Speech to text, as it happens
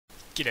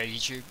G'day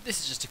YouTube,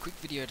 this is just a quick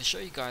video to show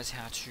you guys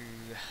how to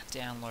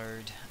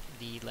download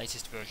the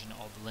latest version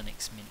of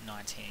Linux Mint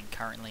 19,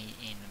 currently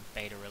in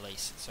beta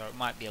release. So it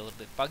might be a little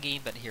bit buggy,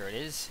 but here it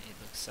is.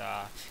 It looks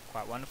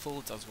quite wonderful,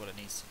 it does what it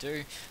needs to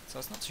do, so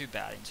it's not too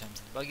bad in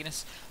terms of the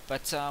bugginess.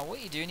 But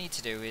what you do need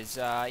to do is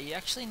you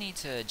actually need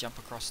to jump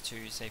across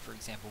to, say for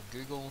example,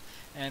 Google,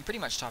 and pretty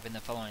much type in the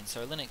following.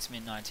 So Linux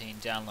Mint 19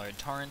 download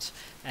torrent,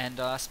 and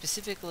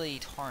specifically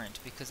torrent,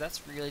 because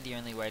that's really the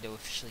only way to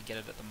officially get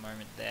it at the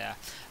moment there.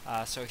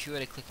 So if you were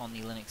to click on the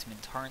Linux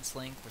Mint torrents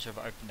link, which I've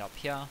opened up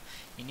here,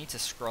 you need to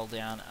scroll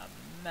down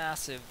a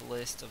massive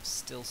list of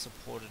still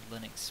supported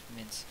Linux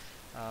Mint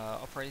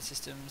operating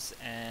systems,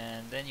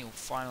 and then you'll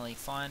finally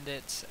find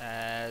it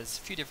as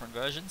a few different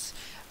versions.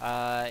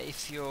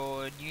 If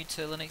you're new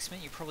to Linux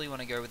Mint, you probably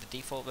want to go with the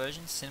default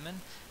version,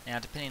 Cinnamon. Now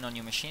depending on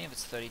your machine, if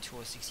it's 32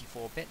 or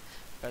 64-bit,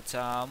 but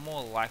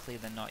more likely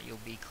than not you'll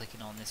be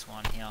clicking on this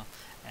one here,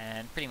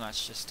 and pretty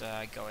much just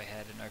go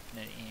ahead and open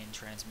it in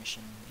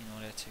transmission in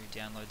order to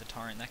download the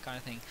torrent, that kind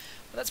of thing.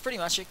 But that's pretty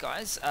much it,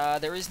 guys.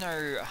 There is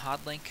no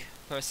hard link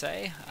per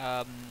se.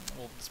 Well,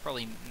 there's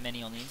probably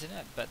many on the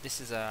internet, but this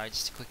is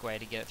just a quick way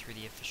to get it through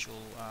the official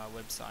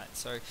website.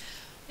 So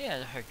yeah,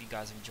 I hope you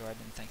guys have enjoyed,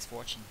 and thanks for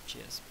watching.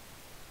 Cheers.